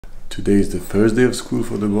Today is the first day of school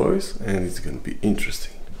for the boys and it's gonna be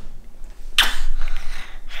interesting.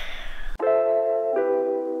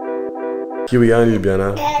 Here we are in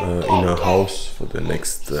Ljubljana, in our house for the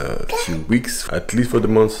next few weeks, at least for the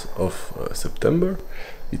month of September.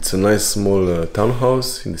 It's a nice small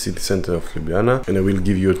townhouse in the city center of Ljubljana, and I will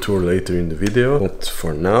give you a tour later in the video. But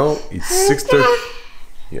for now, it's 6:30.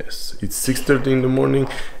 Yes, it's 6:30 in the morning,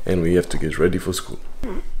 and we have to get ready for school.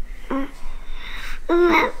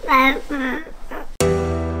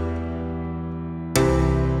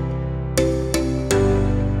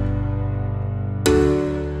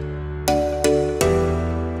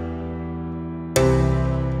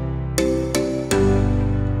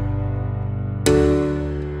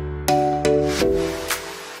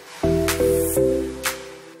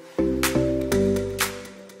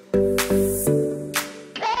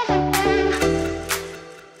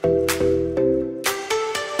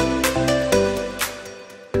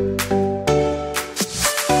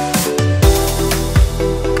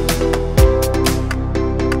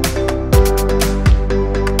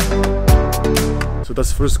 So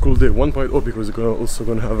that's first school day 1.0, because we're also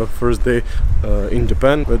gonna have a first day in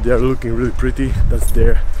Japan, but they are looking really pretty. That's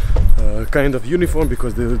their kind of uniform,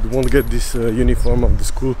 because they won't get this uniform of the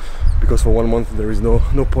school because for 1 month there is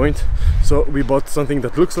no point. So we bought something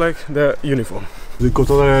that looks like their uniform. Vous êtes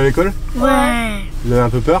content d'aller à l'école? Ouais. Vous avez un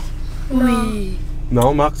peu peur? Oui.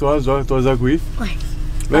 Non, Marc, toi Zach, oui? Ouais.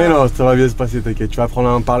 Mais non, ça va bien se passer, t'inquiète. Tu vas apprendre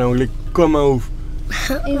à parler anglais comme un ouf.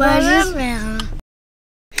 Ouais, j'espère.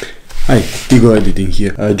 Hi, Igor editing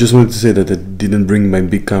here. I just wanted to say that I didn't bring my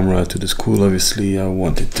big camera to the school. Obviously, I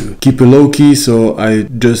wanted to keep it low-key, so I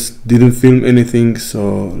just didn't film anything.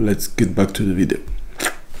 So let's get back to the video.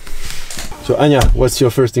 So Anya, what's your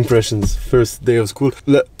first impressions? First day of school.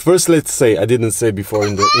 First, let's say I didn't say before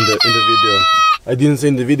in the video. I didn't say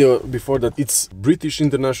in the video before that it's British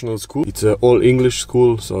international school. It's an all English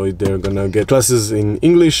school, so they're gonna get classes in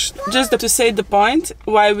English. Just to say the point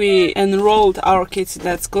why we enrolled our kids in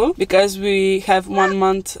that school, because we have 1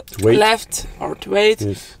 month left to wait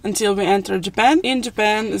until we enter Japan. In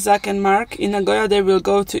Japan, Zach and Mark in Nagoya, they will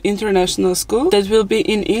go to international school that will be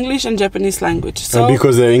in English and Japanese language. So and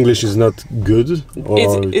because their English is not good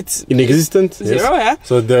or it's inexistent, zero, yeah.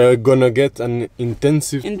 So they're gonna get an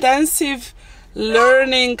intensive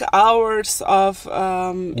learning hours of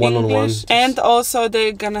English, and also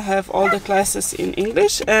they're gonna have all the classes in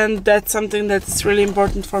English, and that's something that's really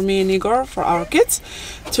important for me and Igor, for our kids,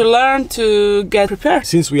 to learn to get prepared.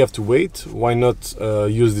 Since we have to wait, why not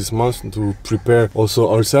use this month to prepare also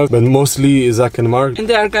ourselves, but mostly Zach and Mark. And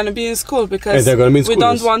they are gonna be in school, because we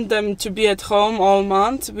don't want them to be at home all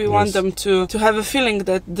month. We want them to have a feeling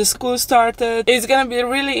that the school started. It's gonna be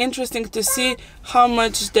really interesting to see how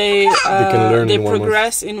much they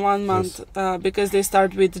progress in 1 month, because they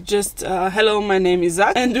start with just hello, my name is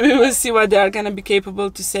Zach, and we will see what they are going to be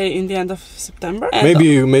capable to say in the end of September. And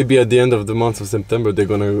maybe at the end of the month of September they're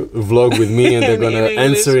going to vlog with me and they're going to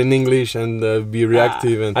answer in English and be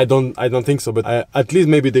reactive, and I don't think so, but at least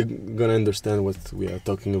maybe they're going to understand what we are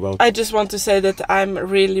talking about. I just want to say that I'm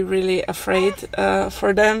really afraid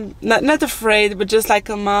for them. Not afraid, but just like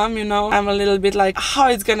a mom, you know. I'm a little bit like how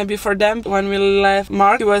it's going to be for them. When we left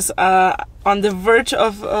Mark, he was on the verge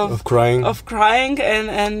of crying,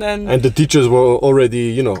 and the teachers were already,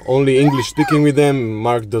 you know, only English speaking with them.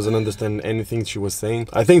 Mark doesn't understand anything she was saying.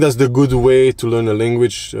 I think that's the good way to learn a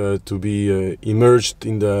language, to be immersed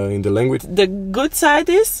in the language. The good side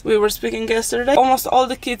is, we were speaking yesterday, almost all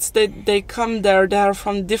the kids that they come there, they are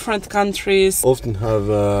from different countries. Often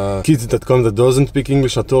have kids that come that doesn't speak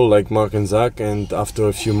English at all, like Mark and Zach, and after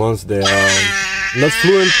a few months they are not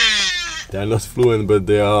fluent. They are not fluent, but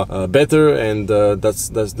they are better, and that's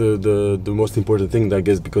the most important thing, I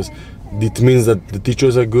guess, because it means that the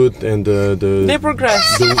teachers are good and they progress.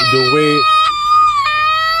 The way.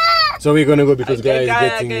 So we're gonna go because Gaia is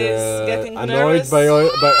getting annoyed by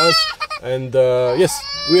us, and yes,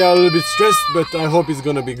 we are a little bit stressed, but I hope it's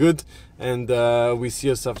gonna be good, and we see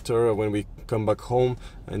us after when we come back home,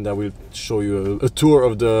 and I will show you a tour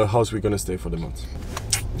of the house we're gonna stay for the month.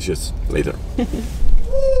 Just later.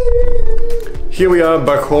 Here we are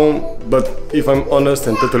back home, but if I'm honest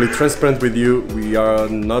and totally transparent with you, we are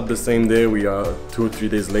not the same day, we are 2 or 3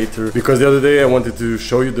 days later. Because the other day I wanted to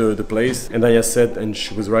show you the place, and Aya said, and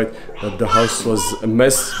she was right, that the house was a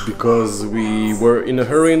mess because we were in a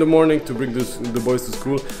hurry in the morning to bring the boys to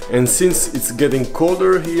school. And since it's getting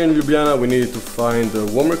colder here in Ljubljana, we needed to find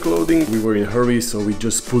warmer clothing. We were in a hurry, so we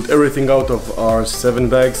just pulled everything out of our 7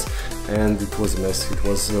 bags, and it was a mess. It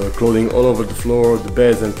was clothing all over the floor, the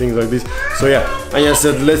beds and things like this. So yeah, Anya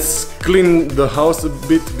said let's clean the house a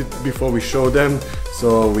bit before we show them.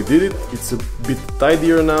 So we did it. It's a bit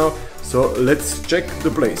tidier now. So let's check the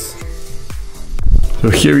place. So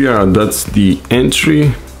here we are. That's the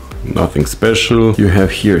entry. Nothing special. You have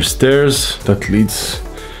here stairs that leads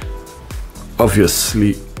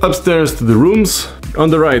obviously upstairs to the rooms. On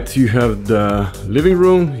the right you have the living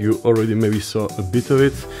room. You already maybe saw a bit of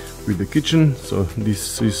it with the kitchen. So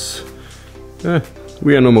this is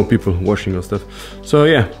we are normal people washing our stuff. So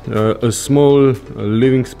yeah, a small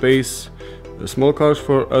living space, a small couch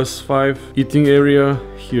for us 5, eating area.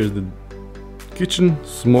 Here's the kitchen,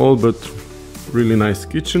 small but really nice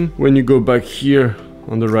kitchen. When you go back here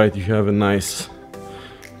on the right you have a nice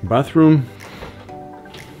bathroom.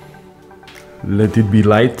 Let it be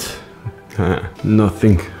light.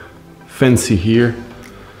 Nothing fancy here.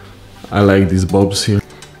 I like these bulbs here.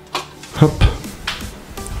 Hop.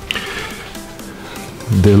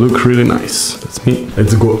 They look really nice. That's me.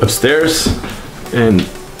 Let's go upstairs. And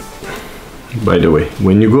by the way,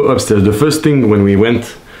 when you go upstairs, the first thing when we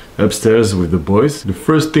went upstairs with the boys, the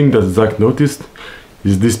first thing that Zach noticed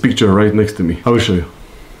is this picture right next to me. I will show you.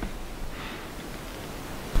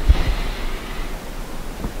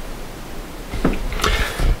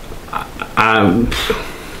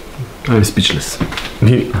 I'm speechless.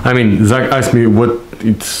 I mean, Zach asked me what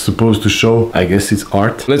it's supposed to show. I guess it's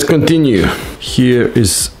art. Let's continue. Here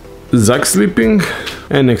is Zach sleeping,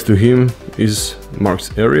 and next to him is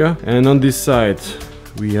Mark's area. And on this side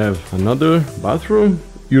we have another bathroom.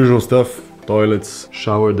 Usual stuff, toilets,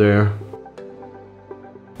 shower there.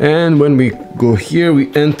 And when we go here,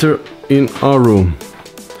 we enter in our room.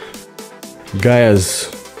 Gaia's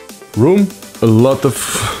room. A lot of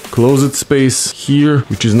closet space here,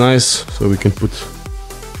 which is nice, so we can put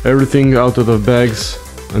everything out of the bags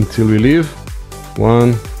until we leave.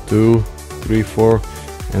 1, 2, 3, 4,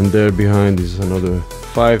 and there behind is another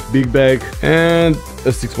 5 big bag and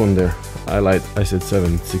a 6th one there. I said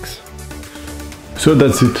 7, 6. So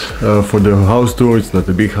that's it for the house tour. It's not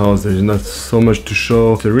a big house, there's not so much to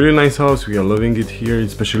show. It's a really nice house, we are loving it here,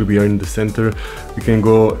 especially we are in the center. We can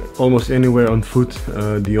go almost anywhere on foot.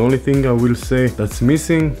 The only thing I will say that's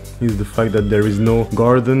missing is the fact that there is no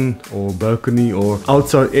garden or balcony or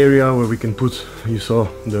outside area where we can put, you saw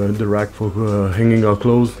the rack for hanging our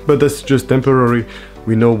clothes, but that's just temporary.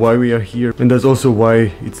 We know why we are here, and that's also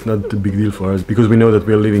why it's not a big deal for us, because we know that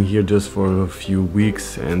we are living here just for a few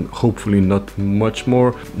weeks and hopefully not much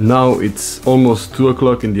more. Now it's almost 2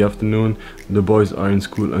 o'clock in the afternoon. The boys are in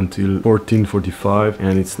school until 14:45,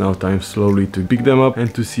 and it's now time slowly to pick them up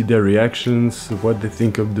and to see their reactions, what they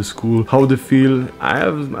think of the school, how they feel. I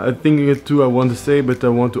have a thing or two I want to say, but I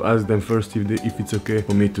want to ask them first if it's okay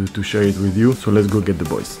for me to share it with you. So let's go get the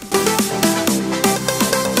boys.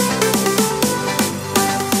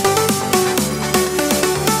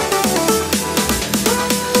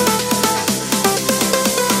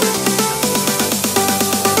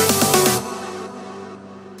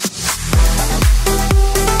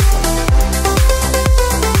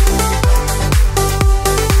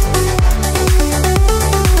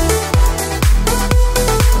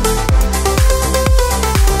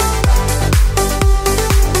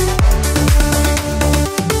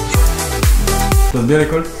 Ça se passe bien à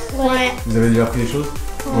l'école? Ouais. Vous avez déjà appris des choses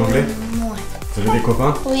en anglais? Ouais. Vous avez des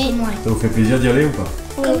copains? Oui. Ouais. Ça vous fait plaisir d'y aller ou pas?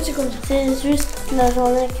 Oui. C'est juste la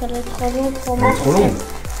journée qu'elle est trop longue pour moi. Trop longue?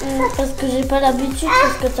 Parce que j'ai pas l'habitude,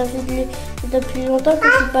 parce que ça fait depuis longtemps que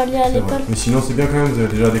je suis pas allée à l'école. Mais sinon c'est bien quand même, vous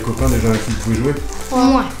avez déjà des copains, des gens avec qui vous pouvez jouer?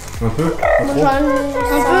 Ouais. Un peu? Pas Moi trop? j'en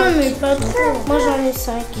ai un peu, mais pas trop. Moi j'en ai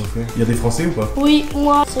 5. Ok. Il y a des Français ou pas? Oui,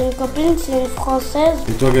 moi c'est une copine, c'est une Française.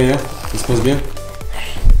 Et toi Gaïa, ça se passe bien?